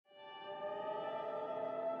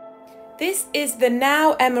This is the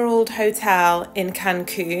Now Emerald Hotel in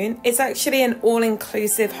Cancun. It's actually an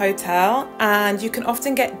all-inclusive hotel and you can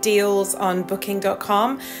often get deals on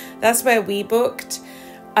booking.com. That's where we booked.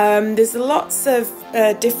 There's lots of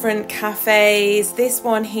different cafes. This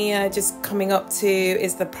one here just coming up to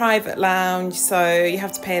is the private lounge, so you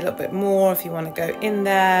have to pay a little bit more if you want to go in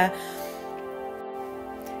there.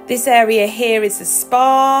 This area here is a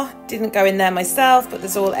spa. Didn't go in there myself, but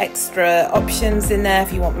there's all extra options in there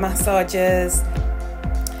if you want massages.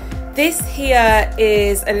 This here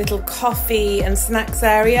is a little coffee and snacks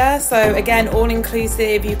area. So again, all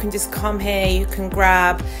inclusive. You can just come here, you can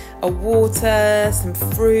grab a water, some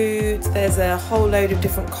fruit. There's a whole load of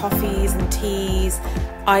different coffees and teas,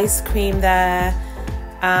 ice cream there,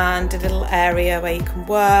 and a little area where you can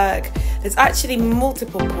work. There's actually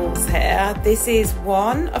multiple pools here. This is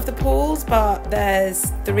one of the pools, but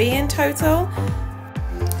there's 3 in total.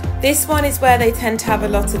 This one is where they tend to have a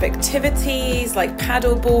lot of activities like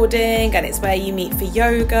paddle boarding, and it's where you meet for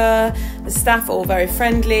yoga. The staff are all very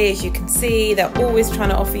friendly, as you can see. They're always trying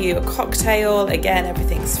to offer you a cocktail. Again,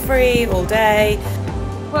 everything's free all day.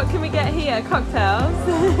 What can we get here? Cocktails?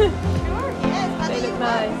 Sure, yes. They look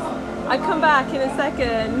nice. I'll come back in a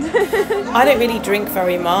second. I don't really drink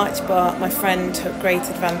very much, but my friend took great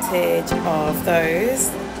advantage of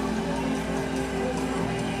those.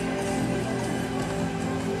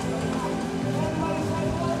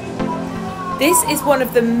 This is one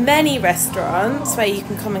of the many restaurants where you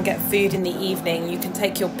can come and get food in the evening. You can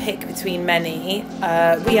take your pick between many.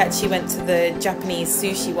 We actually went to the Japanese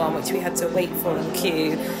sushi one, which we had to wait for in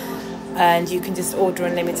queue. And you can just order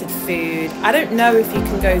unlimited food. I don't know if you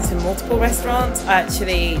can go to multiple restaurants. I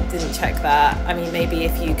actually didn't check that. I mean, maybe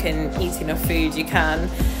if you can eat enough food, you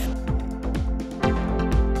can.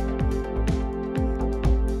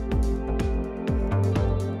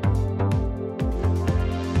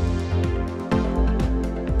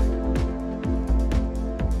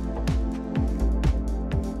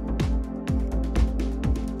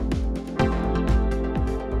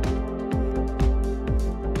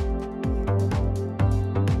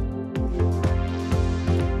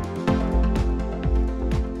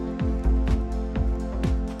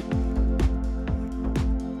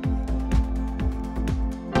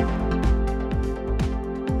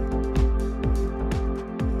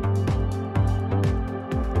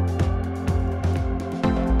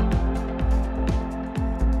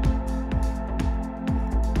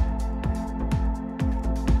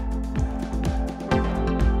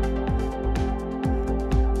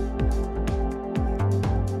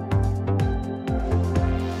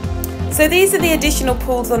 So these are the additional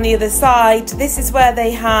pools on the other side. This is where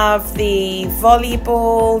they have the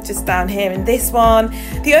volleyball, just down here in this one.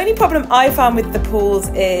 The only problem I found with the pools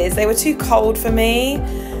is they were too cold for me.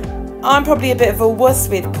 I'm probably a bit of a wuss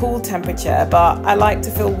with pool temperature, but I like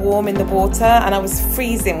to feel warm in the water, and I was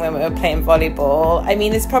freezing when we were playing volleyball. I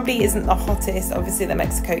mean, this probably isn't the hottest, obviously, that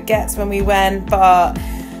Mexico gets when we went, but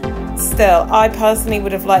still, I personally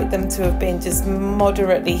would have liked them to have been just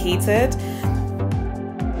moderately heated.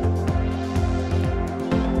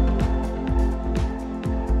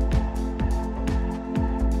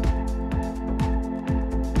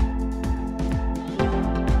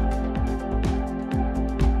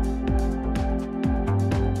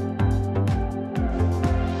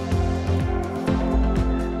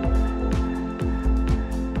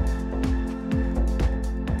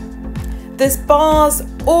 There's bars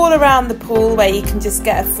all around the pool where you can just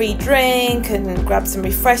get a free drink and grab some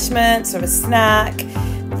refreshments or a snack.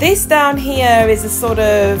 This down here is a sort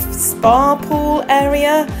of spa pool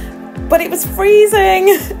area, but it was freezing.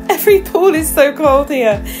 Every pool is so cold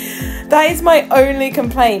here. That is my only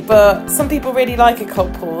complaint, but some people really like a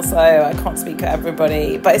cold pool, so I can't speak for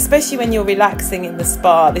everybody. But especially when you're relaxing in the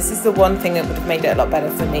spa, this is the one thing that would have made it a lot better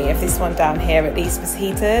for me if this one down here at least was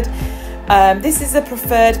heated. This is a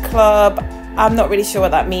preferred club. I'm not really sure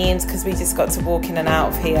what that means because we just got to walk in and out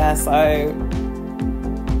of here, so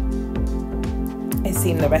it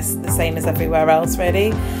seemed the same as everywhere else,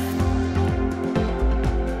 really.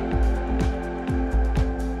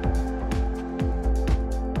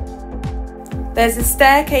 There's a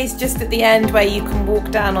staircase just at the end where you can walk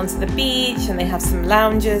down onto the beach, and they have some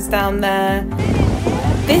lounges down there.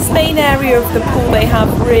 This main area of the pool, they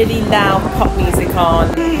have really loud pop music on,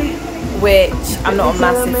 which I'm not a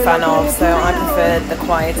massive fan of, so I prefer the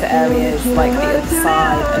quieter areas like the other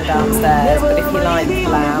side and downstairs. But if you like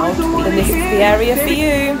loud, then this is the area for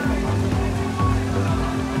you.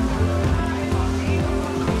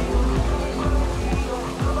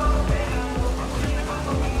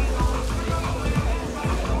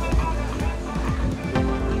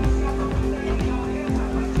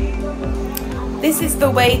 This is the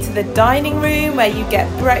way to the dining room where you get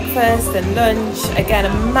breakfast and lunch. Again,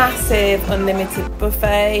 a massive unlimited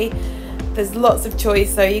buffet. There's lots of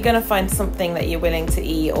choice, so you're going to find something that you're willing to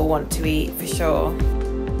eat or want to eat for sure.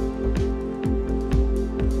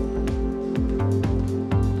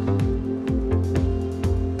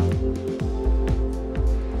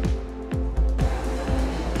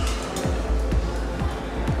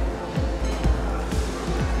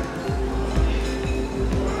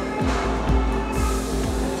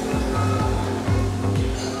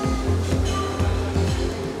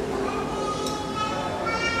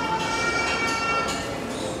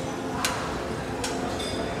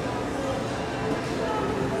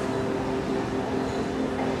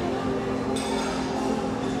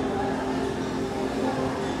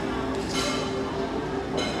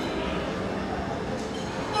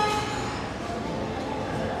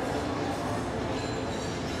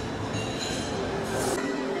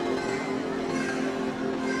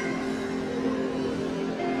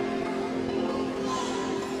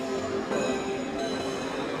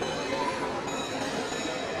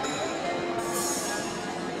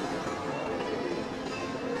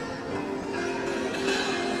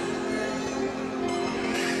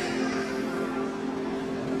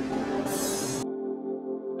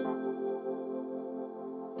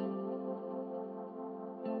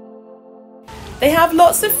 They have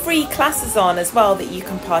lots of free classes on as well that you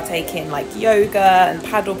can partake in, like yoga and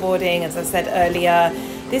paddleboarding, as I said earlier.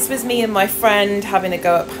 This was me and my friend having a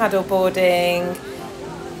go at paddleboarding.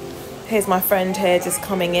 Here's my friend here just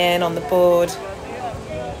coming in on the board.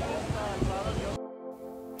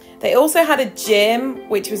 They also had a gym,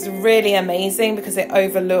 which was really amazing because it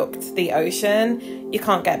overlooked the ocean. You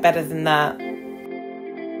can't get better than that.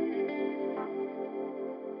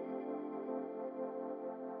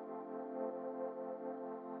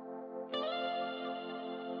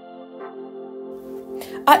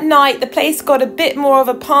 At night, the place got a bit more of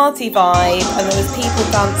a party vibe and there was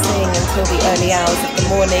people dancing until the early hours of the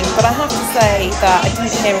morning, but I have to say that I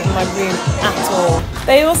didn't hear it in my room at all.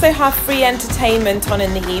 They also have free entertainment on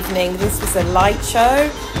in the evening. This was a light show.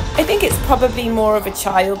 I think it's probably more of a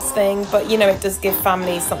child's thing, but you know, it does give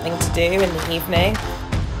families something to do in the evening.